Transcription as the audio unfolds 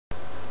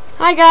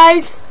Hi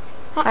guys.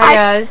 Hi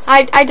guys.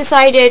 I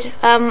decided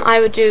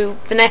I would do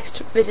the next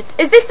visit.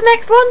 Is this the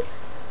next one?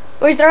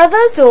 Or is there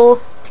others,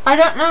 or? I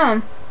don't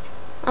know.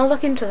 I'll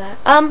look into that.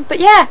 But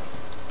yeah.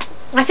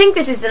 I think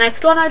this is the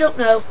next one, I don't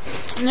know.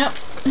 Yep.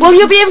 Well,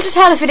 you'll be able to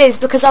tell if it is,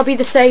 because I'll be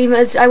the same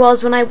as I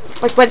was when I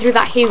went through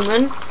that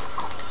human.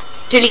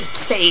 Delete,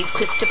 save,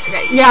 click to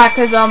play. Yeah,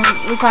 because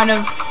we kind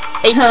of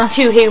ate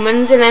 2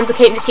 humans and then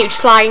became this huge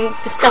flying,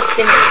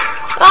 disgusting...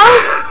 Oh!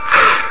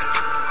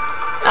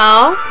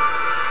 Oh.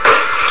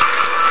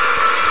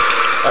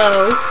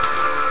 Oh.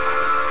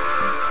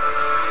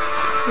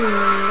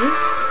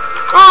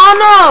 Oh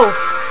no!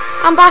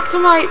 I'm back to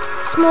my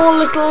small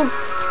little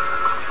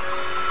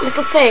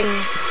thing.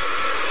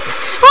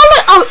 Oh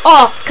look!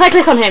 Oh, can I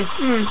click on him?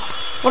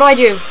 What do I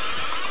do?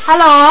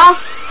 Hello.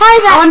 Hi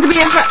there. I want to be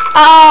a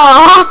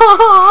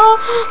Oh,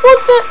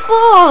 what the?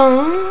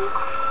 Oh.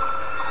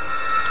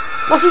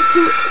 What's he?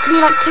 Can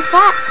you like tick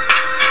that?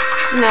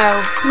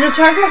 No. Just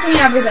try clicking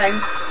everything.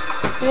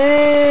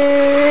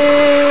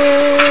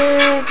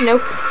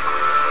 Nope.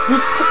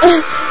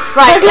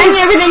 Right, clicking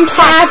everything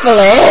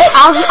carefully.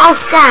 I'll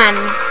scan.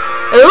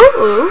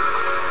 Ooh.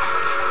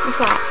 What's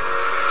that?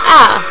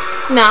 Ah.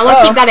 No, I want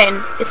to keep that in.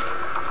 It's.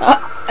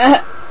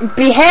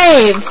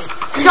 Behave.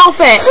 Stop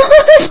it.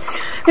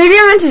 Maybe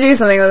I meant to do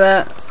something with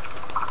it.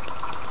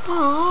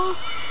 Aww.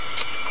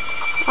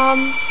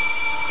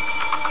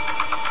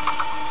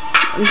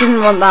 I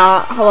didn't want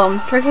that. Hold on.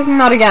 Try clicking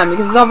that again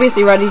because it's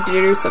obviously ready to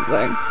do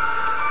something.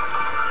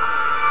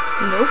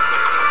 Nope.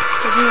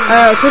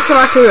 Click the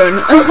raccoon.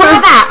 What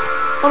about that?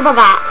 What about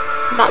that?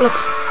 That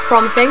looks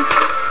promising.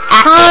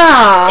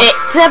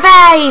 It's a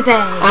baby.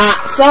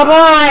 It's a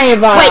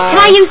baby. Wait, can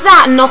I use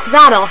that and knock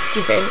that off, do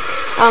you think?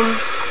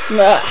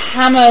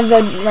 Hammer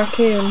the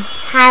raccoon.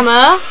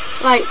 Hammer?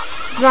 Like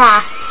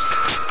that.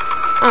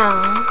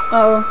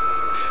 Oh.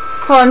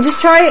 Hold on,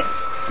 just try,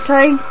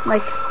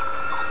 like...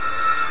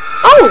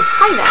 Oh,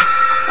 hi there.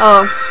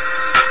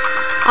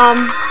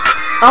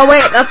 Oh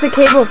wait, that's a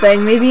cable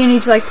thing. Maybe you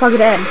need to like plug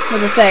it in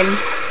with a thing.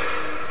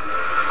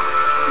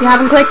 You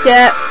haven't clicked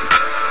it.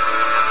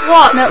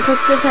 What? No, click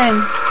the thing.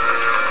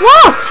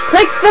 What?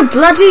 Click the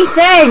bloody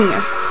thing.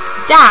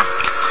 That.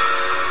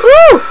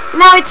 Ooh,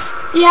 now it's,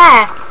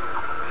 yeah.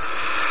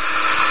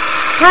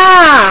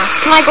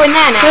 Can I go in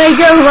there now? There you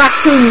go,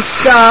 raccoon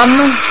scum.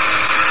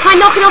 Can I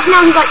knock it off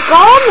now he's like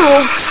gone,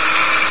 or?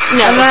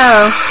 No.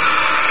 No.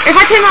 If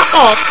I turn that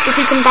off, does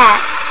he come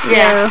back?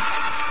 Yeah.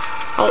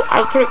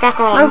 I'll put it back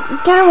on. Oh,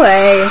 get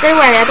away. Get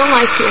away, I don't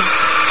like you.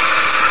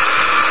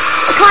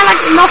 Can I like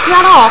knock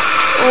that off?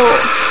 Or...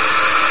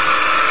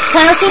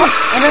 I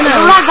don't know.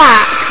 Like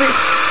that, cause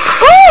it's...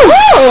 Ooh!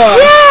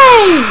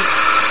 Yay!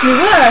 You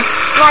were.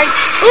 Right.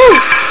 Ooh!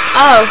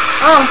 Oh,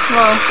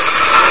 well.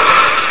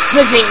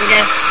 the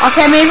finger.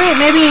 Okay, maybe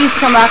he needs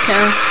to come back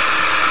now.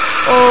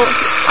 Or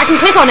I can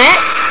click on it.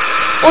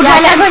 Or do I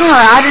let him...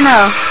 I don't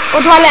know. Or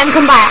do I let him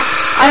come back?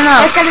 I don't know.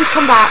 Let's get him to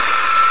come back.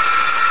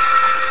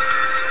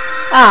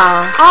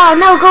 Oh. Oh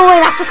no, go away,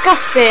 that's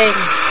disgusting.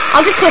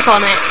 I'll just click on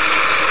it.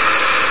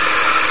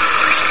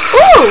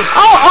 Ooh!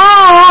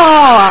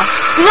 Oh!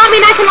 Does that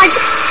mean I can like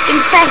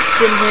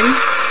infest in him?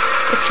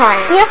 Let's try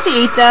it. So you have to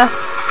eat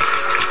us.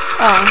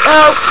 Oh.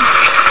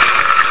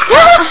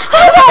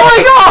 Oh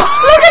my god!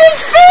 Look at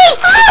his feet!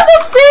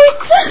 The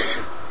feet!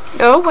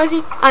 Oh, where's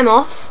he? I'm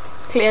off,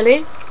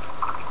 clearly.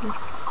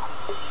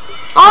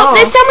 Oh,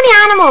 there's so many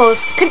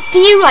animals. Do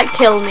you like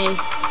kill me?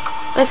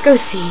 Let's go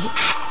see.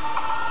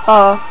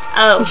 Oh.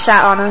 Oh. He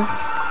shat on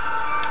us.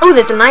 Oh,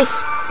 there's a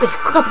nice... Let's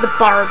cook up the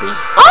Barbie.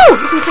 Oh,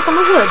 you can click on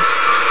the wood.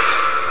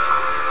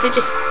 Does it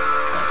just...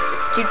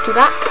 Do you do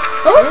that?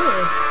 Oh.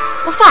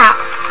 What's that?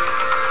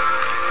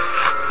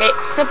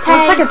 It's a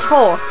pen. Looks like a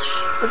torch.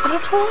 Is it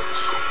a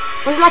torch?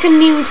 Or is it like a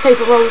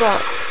newspaper rolled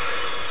up?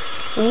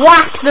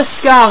 Whack the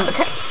skunk.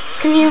 Okay.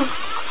 Can you...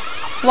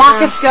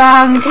 Whack a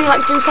skunk. Can you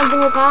like do something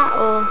with that,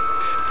 or...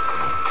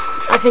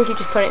 I think you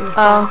just put it in the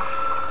fire.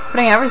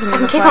 Putting everything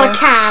in the keep fire. on a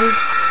can.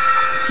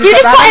 Do you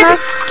just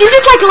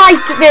like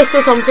light this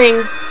or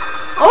something?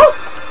 Oh!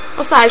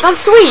 What's that? Is that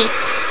sweet?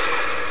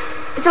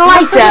 Is it a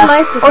lighter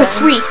or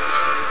sweet?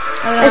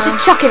 Let's just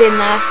chuck it in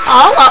there.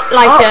 Oh,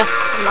 lighter.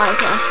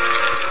 Lighter.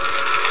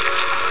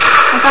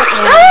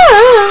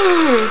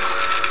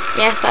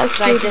 Yes, that's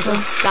right, little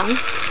skunk.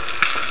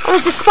 Oh,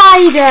 it's a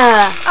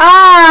spider.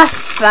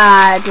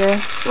 Spider.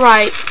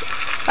 Right.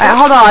 Right,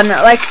 hold on.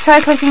 Like, try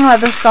clicking where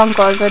the skunk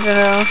was. I don't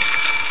know.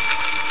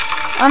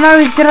 Oh no,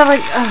 he's gonna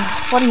like...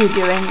 what are you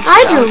doing?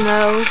 I don't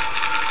know.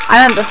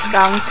 I meant the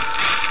skunk.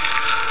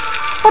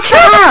 What the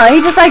hell?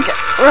 He just like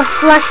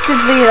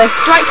reflectively like...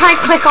 Right, can I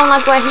click on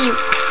like where he...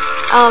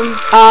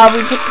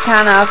 we picked the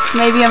can up.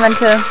 Maybe I meant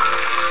to...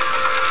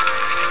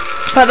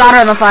 Put that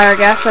on the fire, I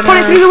guess. Put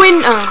it through the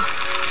window.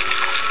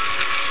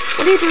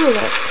 What do you do with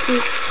it?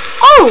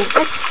 Oh!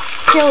 Let's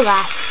kill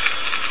that.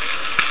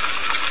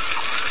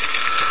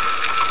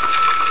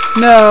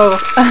 No.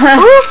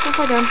 Ooh, what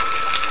have I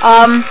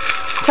done?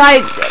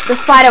 Try, the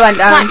spider went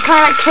down. Can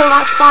I like kill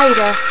that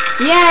spider?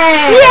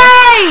 Yay!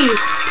 Yay!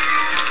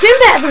 Doing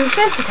better than the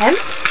first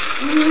attempt.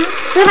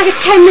 They're like a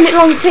 10-minute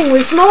long thing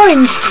with some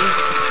orange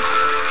juice.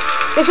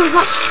 This one's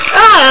not.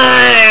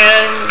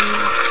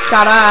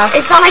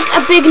 Is that like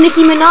a big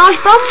Nicki Minaj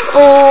bum,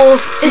 or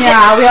is it?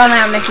 Yeah, we all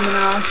know Nicki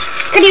Minaj.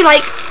 Can you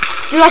like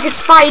do like a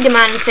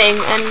Spider-Man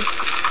thing and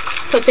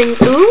put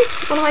things? Ooh,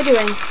 what am I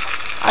doing?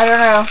 I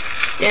don't know.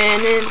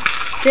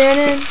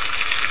 Dun-dun.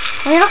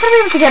 Well, you're not gonna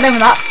be able to get in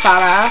with that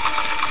fat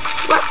ass.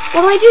 What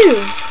do I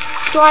do?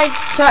 Do I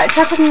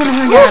try clicking on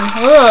him again?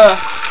 Ugh.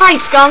 Hi,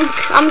 skunk.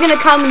 I'm gonna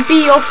come and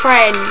be your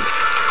friend.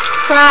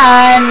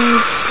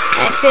 Friends.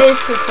 F is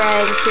for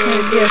friends.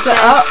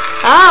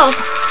 Oh.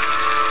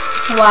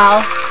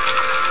 Well.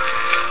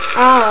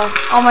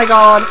 Oh my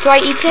god. Do I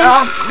eat it?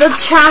 The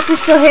chat is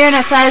still here and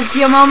it says,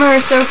 your mama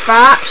is so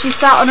fat, she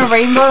sat on a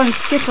rainbow and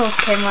Skittles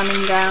came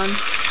running down.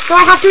 Do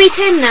I have to eat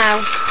him now?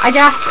 I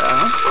guess so.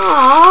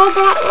 Aww,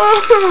 but...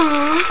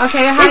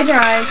 Okay, hide your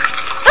eyes.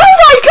 Oh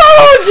my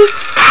god!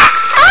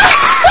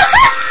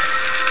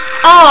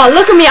 Oh,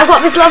 look at me, I've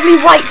got this lovely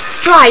white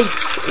stripe.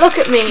 Look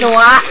at me. The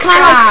what? Can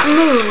I like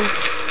move?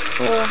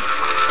 Or...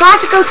 Do I have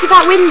to go through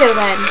that window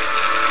then?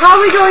 How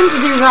are we going to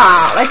do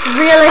that? Like,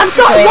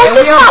 realistically,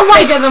 we are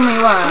bigger than we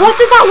were. What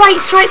does that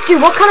white stripe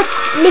do? What kind of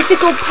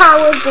mythical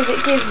powers does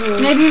it give you?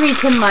 Maybe we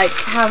can, like,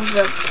 have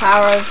the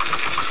power of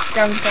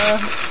skunk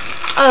us.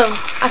 Oh,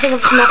 I think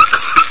I've just knocked...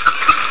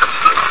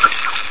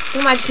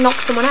 I might just knock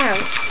someone out.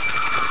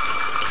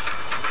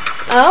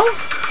 Oh?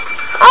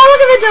 Oh,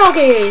 look at the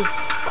doggy!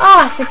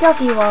 Oh, it's a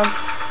doggy one.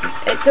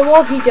 It's a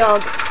woggy dog.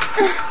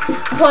 I'm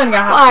probably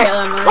gonna have to kill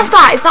him, man. What's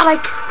that? Is that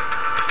like...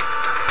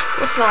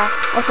 What's that?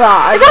 What's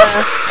that? Is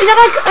that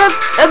like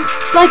a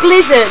like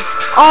lizard?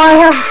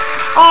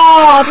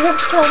 Oh, do you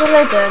have to kill the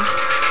lizard?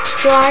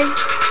 Do I?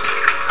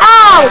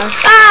 Oh!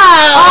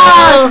 Yeah.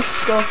 Oh! It's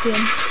a scorpion.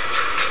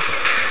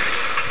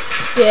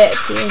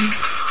 Scorpion.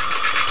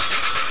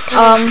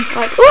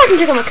 Like, oh, I can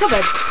check on my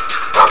cupboard.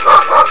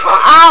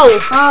 Ow!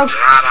 Oh.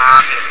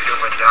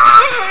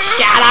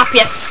 Shut up,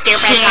 you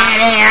stupid dog.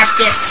 Shut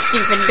up, you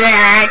stupid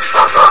dog.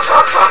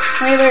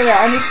 Wait,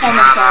 I need to find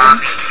my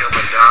phone.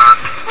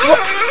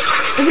 What?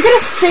 Is it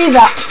gonna say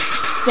that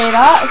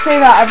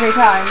every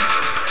time?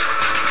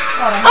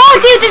 Oh,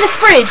 dude, there's a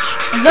fridge.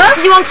 Is there?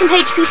 Do you want some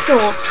HP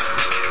sauce?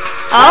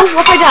 Oh,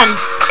 what have I done?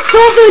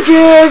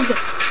 Sausages!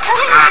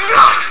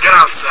 Get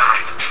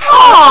outside.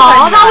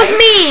 Oh, that was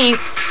me!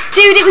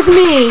 Dude, it was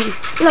me.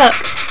 Look.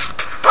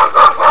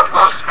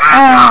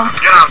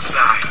 Get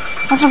outside.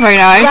 That's not very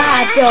nice.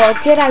 Bad dog,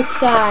 get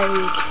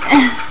outside.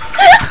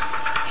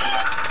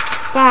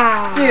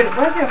 Bad. Dude,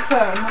 where's your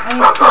phone?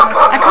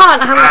 I can't,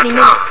 I haven't got any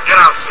minutes. Get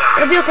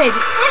outside. It'll be okay.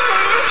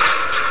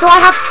 Can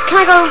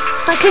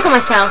I click on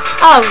myself?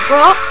 Oh,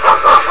 what?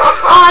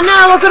 Oh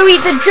no, I've got to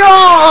eat the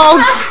dog!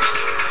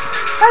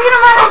 How are you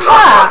gonna manage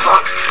that?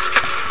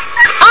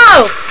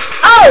 Oh!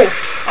 Oh!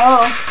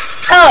 Oh.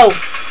 Oh!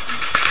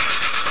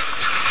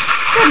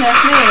 Goodness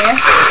me.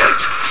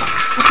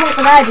 What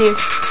did I do?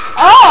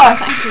 Oh,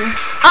 thank you.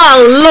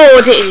 Oh,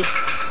 lordy!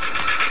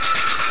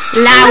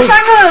 From this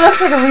angle, it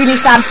looks like a really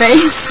sad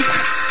face.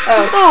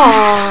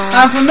 Oh.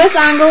 And from this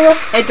angle,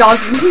 it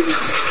doesn't.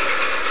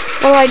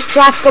 Alright, do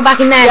I have to go back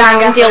in there now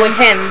and deal with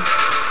him?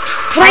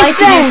 Right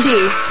there!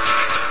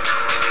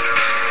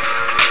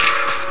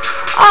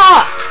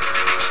 Oh!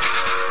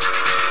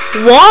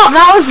 What?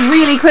 That was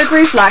really quick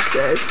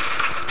reflexes.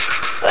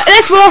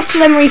 Let's watch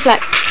them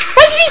reflex.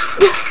 Why did he...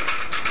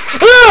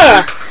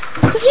 Ugh!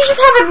 Does he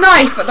just have a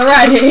knife at the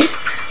ready?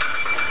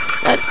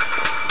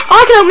 Oh,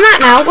 I can open that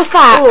now. What's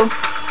that? Ooh.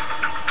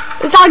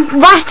 Is that like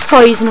rat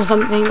poison or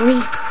something?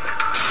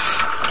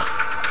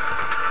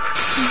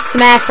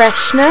 Some air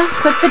freshener.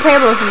 Click the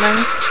table or something.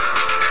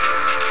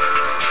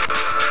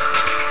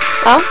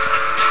 Oh,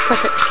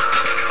 click it.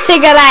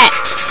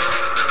 Cigarettes.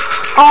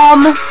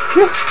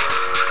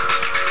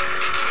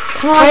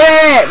 Can I?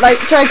 Wait, like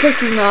try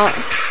cooking that.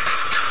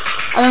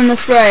 And then the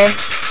spray.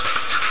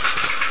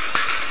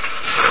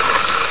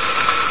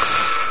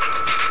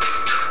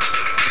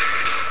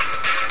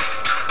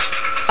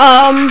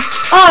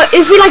 Oh,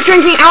 is he like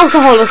drinking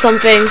alcohol or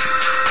something?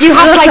 Do you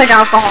have to like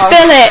alcohol.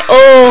 spill it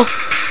or?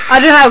 I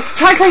don't know.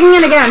 Try clicking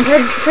it again.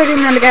 Try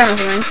doing that again or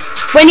something.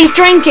 When he's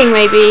drinking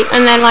maybe,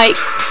 and then like...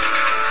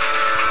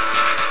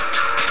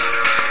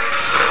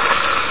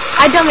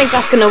 I don't think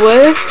that's gonna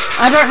work.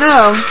 I don't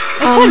know.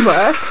 It should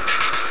work.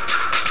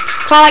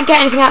 Can I like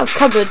get anything out of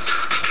cupboards?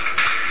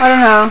 I don't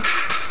know.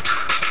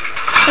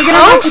 We're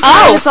gonna have to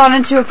turn this on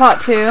into a part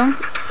 2.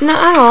 No,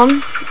 hang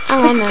on.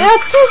 Hang on now.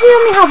 We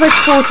only have like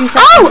 40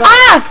 seconds. Oh!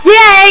 Ah!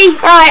 Yay!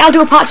 Alright, I'll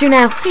do a part 2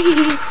 now.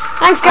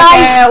 Thanks, guys.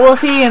 Okay, we'll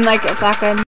see you in like a second.